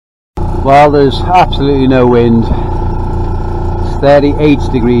Well, there's absolutely no wind. It's 38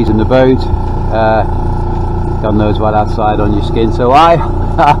 degrees in the boat. God knows what outside on your skin. So I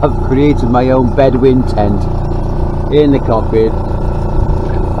have created my own bedwind tent in the cockpit.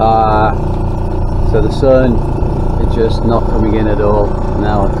 So the sun is just not coming in at all.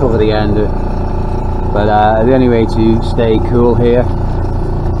 Now I'll cover the end. But the only way to stay cool here,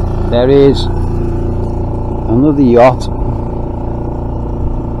 there is another yacht,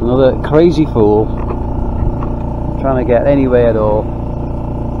 another crazy fool trying to get anywhere at all.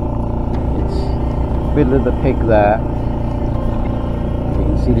 It's middle of the pick there. You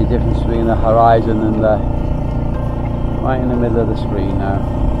can see the difference between the horizon and the right in the middle of the screen now.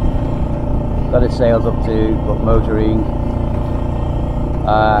 Got its sails up to, got motoring.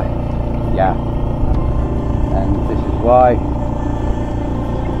 Yeah, and this is why.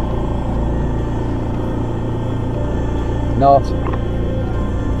 Not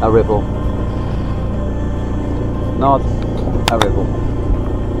a ripple. Not a ripple.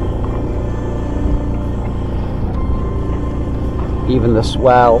 Even the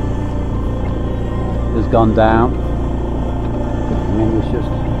swell has gone down. I mean, there's just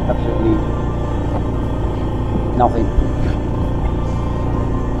absolutely nothing.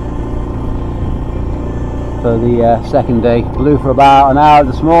 For the second day, blew for about an hour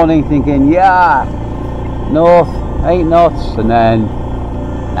this morning, thinking, yeah, north, 8 knots, and then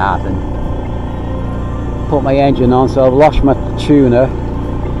nothing. Put my engine on, so I've lost my tuner.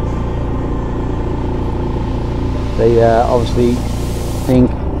 They obviously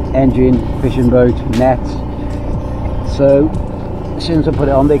think engine, fishing boat, net. So as soon as I put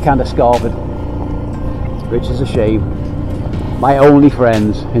it on, they kind of scarpered, which is a shame. My only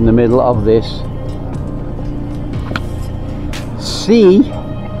friends in the middle of this sea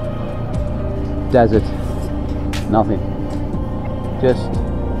desert. Nothing. Just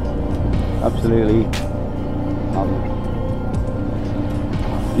absolutely nothing.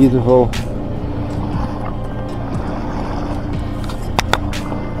 Beautiful,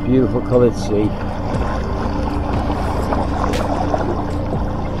 beautiful coloured sea.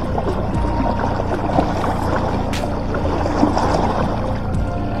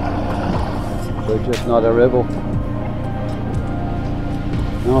 So just not a ripple.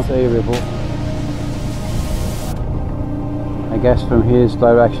 Not a ripple. I guess from his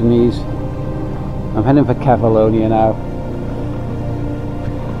direction I'm heading for Kephalonia now.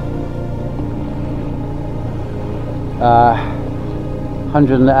 Uh,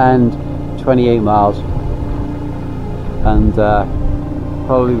 128 miles, and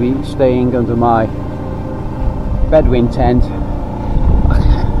probably be staying under my bedwind tent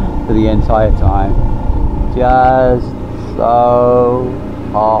for the entire time. Just so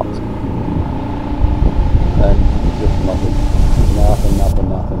hot and just nothing. Nothing.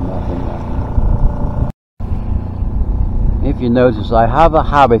 If you notice, I have a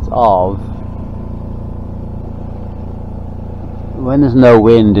habit of, when there's no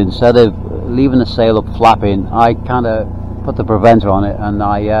wind, instead of leaving the sail up flapping, I kind of put the preventer on it, and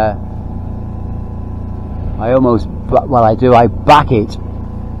I almost, well, I back it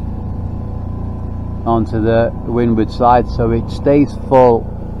onto the windward side so it stays full,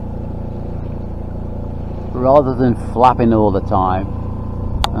 rather than flapping all the time.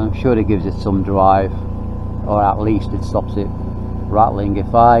 I'm sure it gives it some drive, or at least it stops it rattling.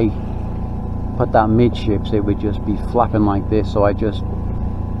 If I put that midships, it would just be flapping like this, so I just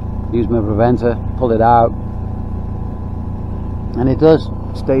use my preventer, pull it out, and it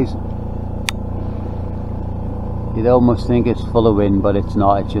stays. You'd almost think it's full of wind, but it's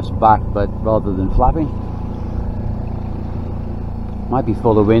not, it's just back, but rather than flapping. Might be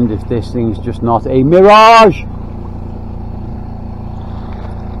full of wind if this thing's just not a mirage.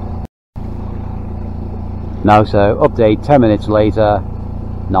 No, so update 10 minutes later,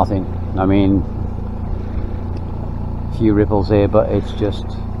 nothing. I mean, a few ripples here, but it's just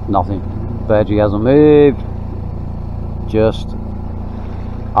nothing. Bergie hasn't moved. Just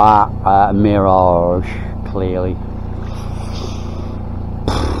a mirage, clearly.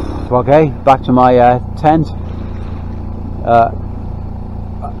 Okay, back to my tent.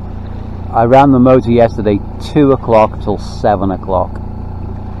 I ran the motor yesterday 2 o'clock till 7 o'clock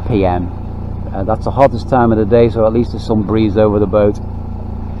PM. That's the hottest time of the day, so at least there's some breeze over the boat.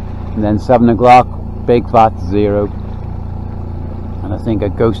 And then 7 o'clock, big fat 0. And I think I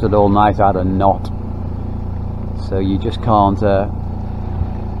ghosted all night out of knot. So you just can't,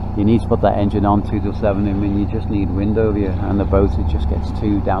 you need to put that engine on 2 till 7. I mean, you just need wind over you, and the boat, it just gets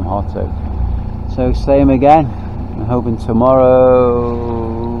too damn hot. So same again. I'm hoping tomorrow,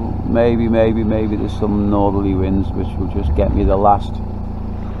 maybe there's some northerly winds which will just get me the last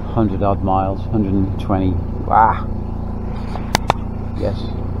 100 odd miles, 120. Ah, yes,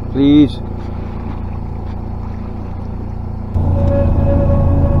 please.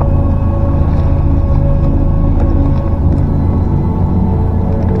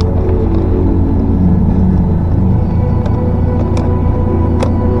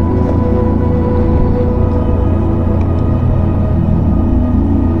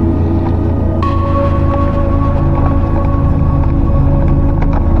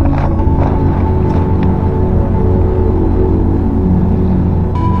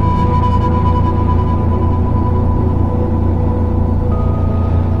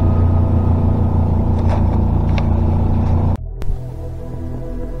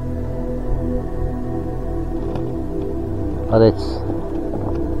 But it's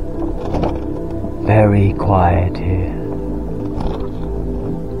very quiet here.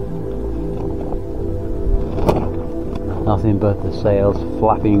 Nothing but the sails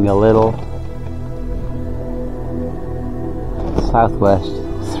flapping a little. Southwest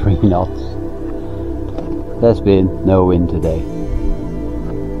 3 knots. There's been no wind today.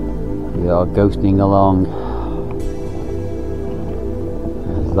 We are ghosting along.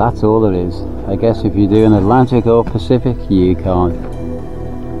 That's all it is. I guess if you're doing Atlantic or Pacific, you can't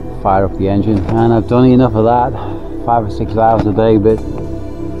fire up the engine, and I've done enough of that, 5 or 6 hours a day, but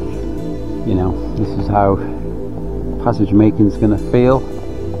you know, this is how passage making is going to feel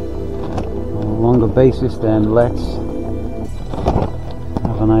on a longer basis. Then let's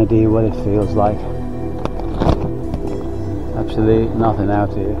have an idea what it feels like. Absolutely nothing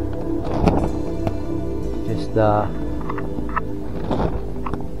out here, just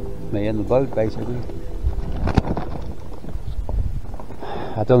me in the boat basically.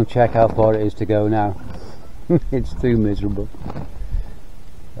 I don't check how far it is to go now. It's too miserable.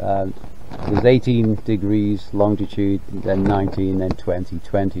 There's 18 degrees longitude, then 19, then 20.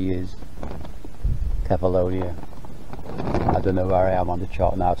 20 is Kephalonia. I don't know where I am on the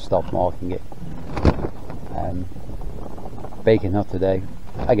chart now. I've stopped marking it. Baking hut today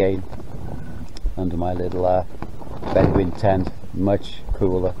again under my little bedouin tent, much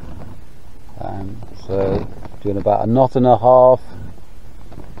cooler. So doing about 1.5 knots.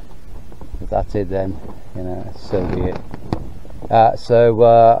 If that's it, then you know, so be it. So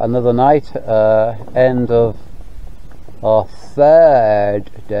another night, end of our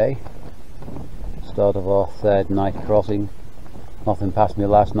 3rd day, start of our 3rd night crossing. Nothing passed me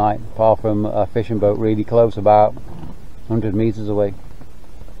last night apart from a fishing boat really close, about 100 meters away,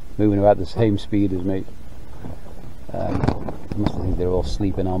 moving about the same speed as me. I must think they're all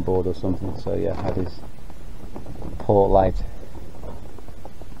sleeping on board or something. So yeah, had his port light,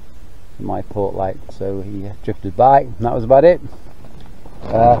 my port light, so he drifted by, and that was about it.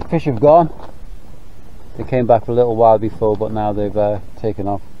 Fish have gone. They came back for a little while before, but now they've taken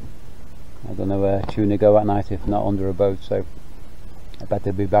off. I don't know where tuna go at night if not under a boat, so I bet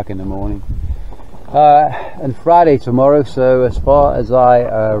they'll be back in the morning. And Friday tomorrow, so as far as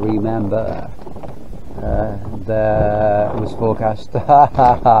I remember, there was forecast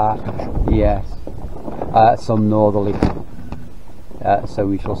yes, some northerly, so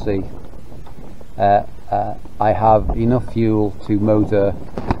we shall see. I have enough fuel to motor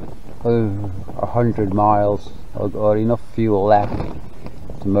 100 miles, or enough fuel left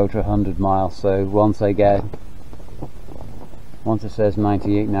to motor 100 miles. So once it says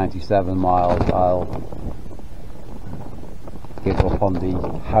 98, 97 miles, I'll give up on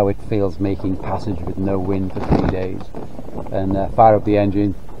the how it feels making passage with no wind for 3 days, and fire up the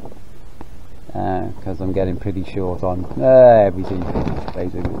engine, because I'm getting pretty short on everything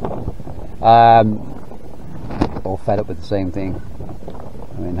basically. All fed up with the same thing.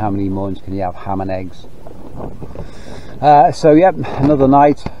 I mean, how many mornings can you have ham and eggs? So yep, another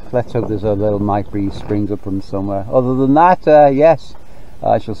night. Let's hope there's a little night breeze springs up from somewhere. Other than that, yes,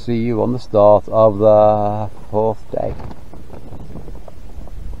 I shall see you on the start of the 4th day.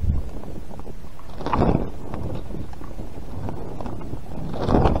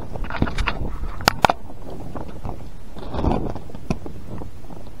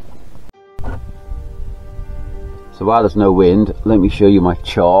 So while there's no wind, let me show you my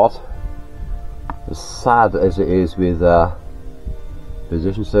chart. As sad as it is with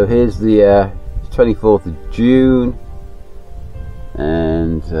position. So here's the 24th of June,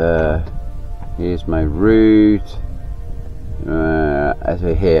 and here's my route as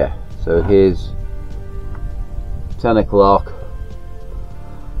we're here. So here's 10 o'clock,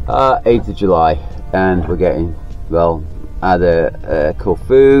 8th of July, and we're getting, well, either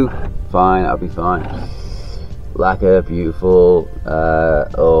Corfu, fine, I'll be fine. Lacquer, beautiful,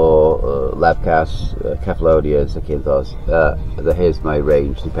 or Labcas, Kephalonia, Zakynthos. Here's my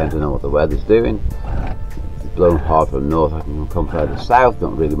range, depending on what the weather's doing. If it's blowing hard from the north, I can come from the south,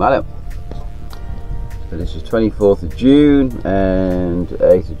 don't really matter. So this is 24th of June and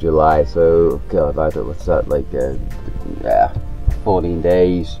 8th of July, so God, I don't know what's that, like 14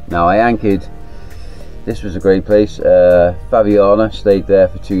 days. Now I anchored, this was a great place, Faviana, stayed there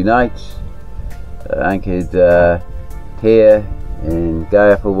for 2 nights. Anchored here in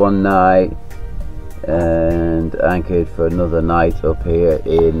Gaia for 1 night, and anchored for another night up here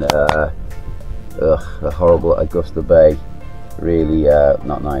in the horrible Augusta Bay. Really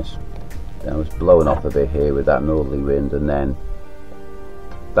not nice. I was blowing off a bit here with that northerly wind, and then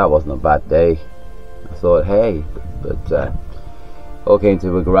that wasn't a bad day. I thought, hey, but all came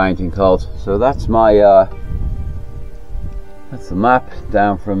to a grinding halt. So that's my that's the map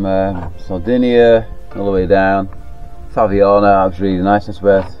down from Sardinia all the way down. Faviana, that was really nice, it's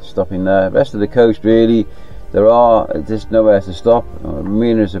worth stopping there. The rest of the coast, really, there's nowhere to stop.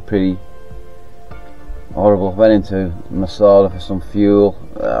 Marinas are pretty horrible. Went into Masada for some fuel,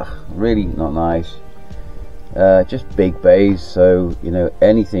 really not nice. Just big bays, so you know,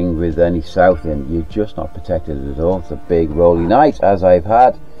 anything with any south end, you're just not protected at all. It's a big rolling night, as I've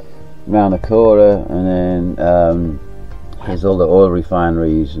had around the Cora, and then here's all the oil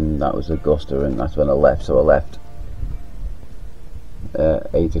refineries, and that was Augusta, and that's when I left. So I left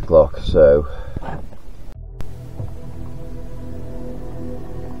 8 o'clock. So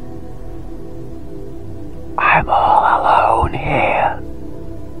I'm all alone here.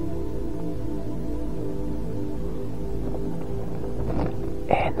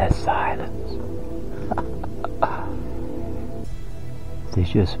 In the silence.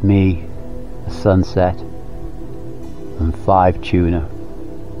 There's just me, the sunset, and 5 tuna.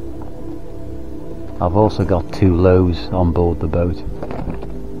 I've also got 2 loaves on board the boat.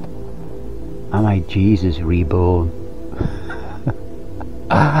 Am I Jesus reborn?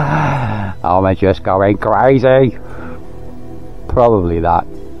 Am I just going crazy? Probably that.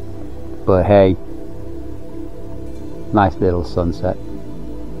 But hey, nice little sunset.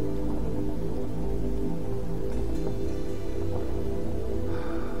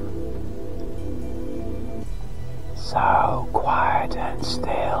 So quiet and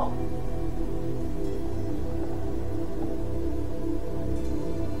still.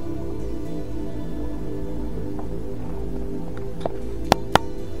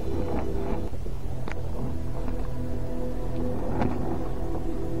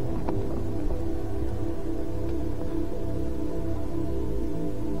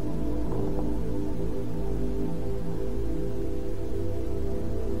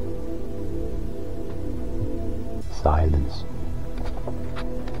 Silence.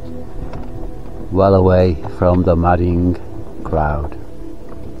 Well away from the madding crowd.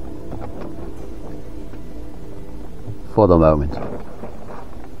 For the moment.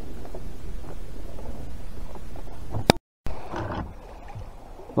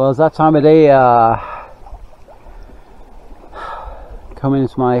 Well, it's that time of day, coming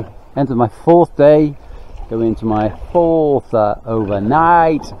into my end of my 4th day, going into my 4th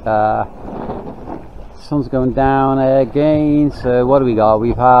overnight. Sun's going down again. So what do we got?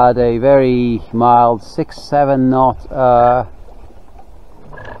 We've had a very mild 6-7 knot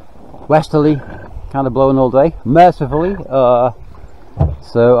westerly, kind of blowing all day, mercifully.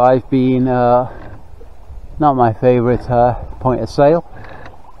 So I've been not my favourite point of sail,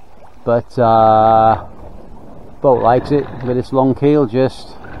 but boat likes it with its long keel.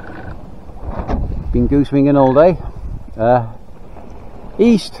 Just been goose winging all day.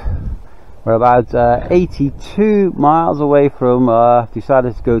 East. We're about 82 miles away from,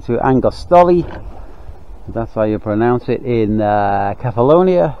 decided to go to Angostoli, that's how you pronounce it, in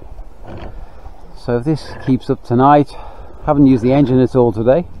Kephalonia. So if this keeps up tonight, haven't used the engine at all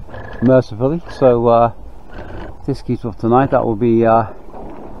today, mercifully, so if this keeps up tonight, that will be,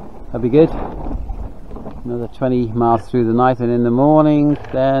 that'll be good. Another 20 miles through the night, and in the morning,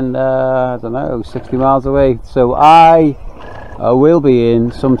 then, I don't know, 60 miles away. So I will be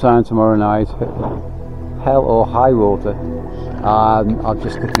in sometime tomorrow night, hell or high water. I'll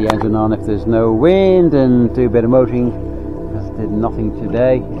just stick the engine on if there's no wind and do a bit of motoring. I did nothing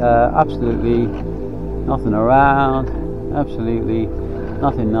today, absolutely nothing around, absolutely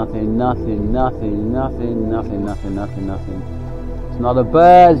nothing. It's not a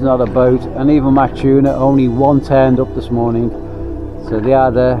bird, it's not a boat, and even my tuna only 1 turned up this morning. So the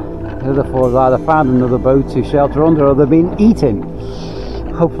other 4 have either found another boat to shelter under, or they've been eaten.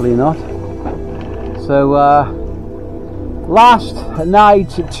 Hopefully not. So last night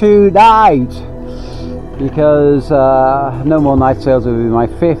tonight, because no more night sails. Will be my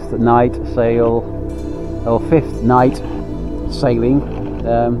fifth night sail, or fifth night sailing.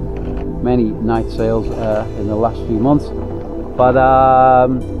 Many night sails in the last few months, but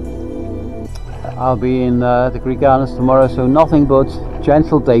I'll be in the Greek Islands tomorrow, so nothing but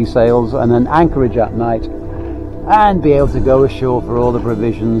gentle day sails and an anchorage at night, and be able to go ashore for all the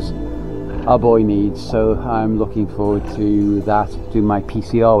provisions our boy needs. So I'm looking forward to that. Do my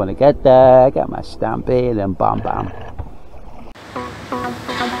PCR when I get there, get my stamp in, and bam bam.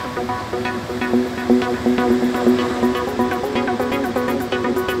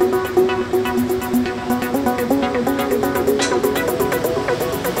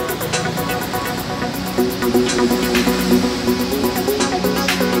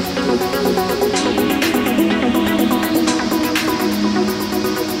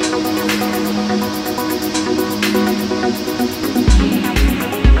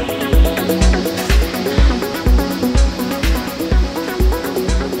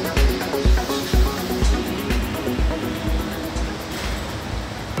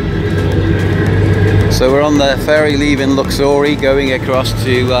 So we're on the ferry leaving Luxori, going across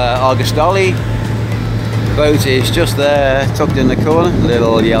to Argostoli. The boat is just there, tucked in the corner,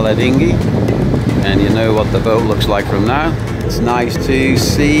 little yellow dinghy, and you know what the boat looks like from now. It's nice to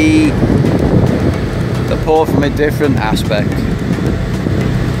see the port from a different aspect.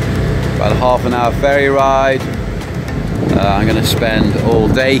 About a half an hour ferry ride. I'm going to spend all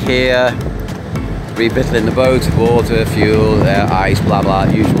day here, refitting the boat, water, fuel, ice, blah blah,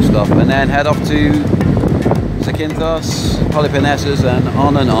 usual stuff, and then head off to Zakynthos, Peloponnesus, and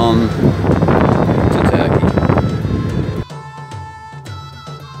on